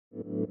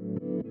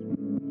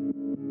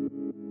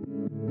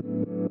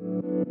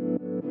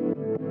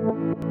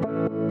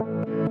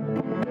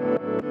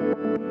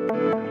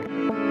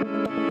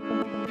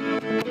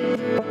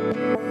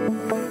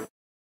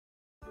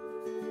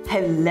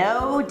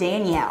Hello,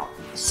 Danielle.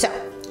 So,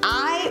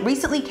 I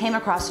recently came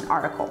across an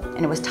article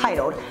and it was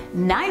titled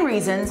 9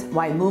 Reasons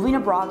Why Moving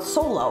Abroad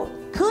Solo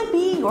Could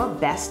Be Your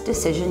Best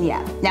Decision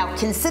Yet. Now,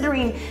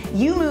 considering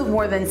you moved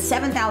more than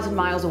 7,000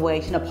 miles away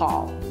to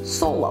Nepal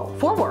solo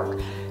for work,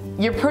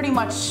 you're pretty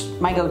much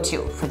my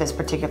go-to for this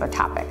particular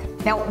topic.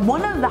 Now,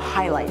 one of the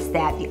highlights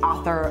that the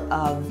author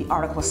of the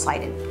article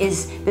cited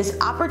is this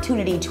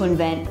opportunity to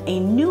invent a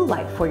new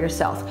life for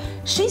yourself.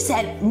 She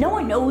said no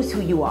one knows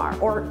who you are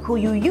or who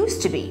you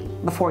used to be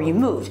before you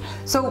moved.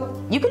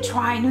 So you could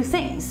try new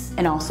things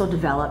and also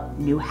develop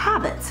new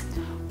habits.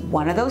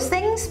 One of those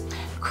things,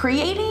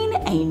 creating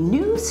a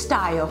new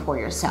style for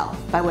yourself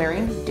by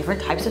wearing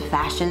different types of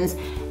fashions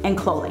and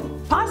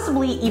clothing,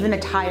 possibly even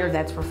attire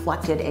that's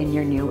reflected in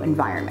your new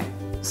environment.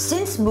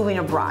 Since moving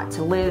abroad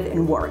to live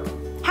and work,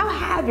 how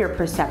have your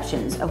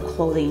perceptions of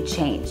clothing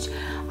changed?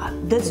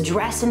 Does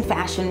dress and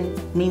fashion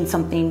mean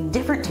something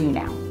different to you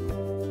now?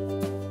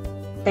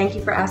 Thank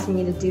you for asking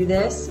me to do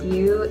this.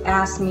 You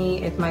asked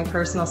me if my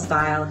personal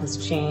style has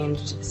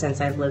changed since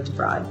I've lived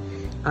abroad.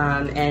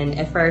 And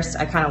at first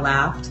I kind of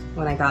laughed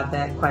when I got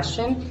that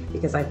question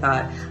because I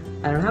thought,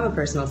 I don't have a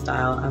personal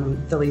style.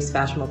 I'm the least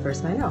fashionable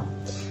person I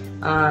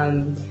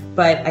know.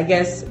 But I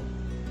guess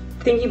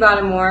thinking about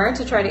it more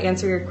to try to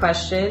answer your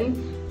question,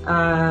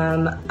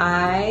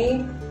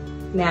 I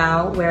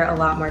now wear a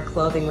lot more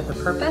clothing with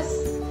a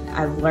purpose.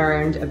 I've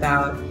learned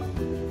about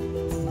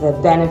the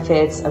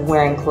benefits of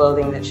wearing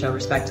clothing that show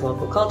respect to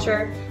local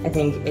culture. I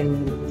think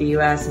in the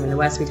US and in the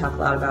West we talk a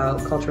lot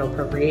about cultural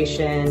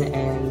appropriation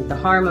and the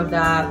harm of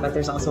that, but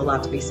there's also a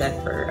lot to be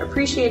said for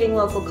appreciating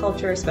local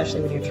culture,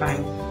 especially when you're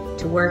trying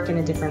to work in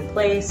a different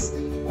place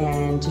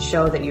and to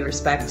show that you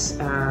respect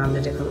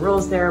the different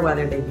rules there,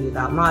 whether they be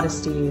about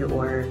modesty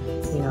or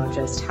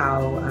just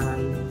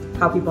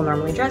how people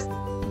normally dress.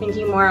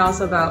 Thinking more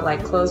also about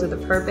like clothes with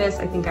a purpose,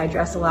 I think I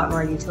dress a lot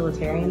more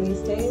utilitarian these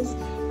days.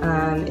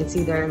 It's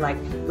either like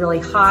really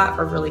hot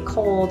or really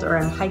cold, or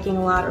I'm hiking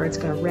a lot, or it's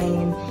going to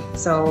rain.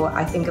 So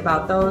I think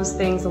about those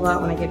things a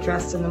lot when I get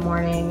dressed in the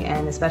morning,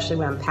 and especially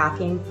when I'm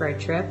packing for a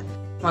trip.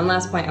 One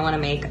last point I want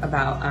to make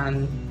about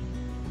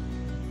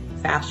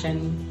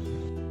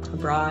fashion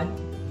abroad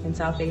in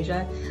South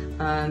Asia.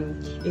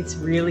 It's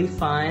really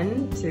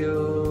fun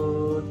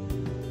to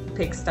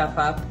pick stuff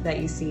up that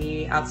you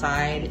see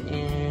outside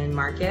in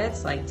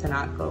markets, like to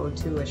not go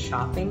to a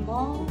shopping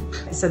mall.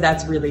 So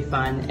that's really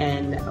fun,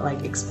 and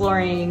like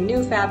exploring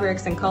new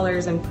fabrics and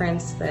colors and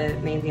prints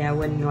that maybe I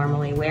wouldn't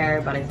normally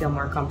wear, but I feel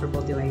more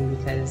comfortable doing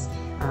because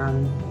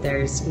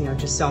there's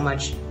just so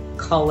much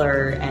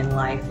color and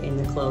life in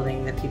the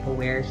clothing that people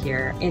wear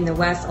here. In the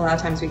West, a lot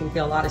of times we can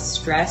feel a lot of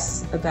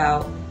stress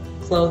about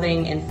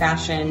clothing and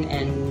fashion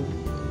and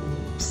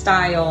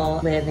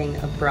style. Living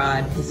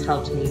abroad has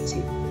helped me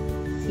to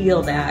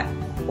feel that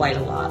quite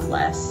a lot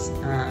less,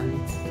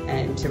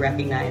 and to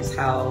recognize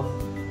how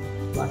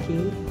lucky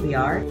we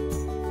are.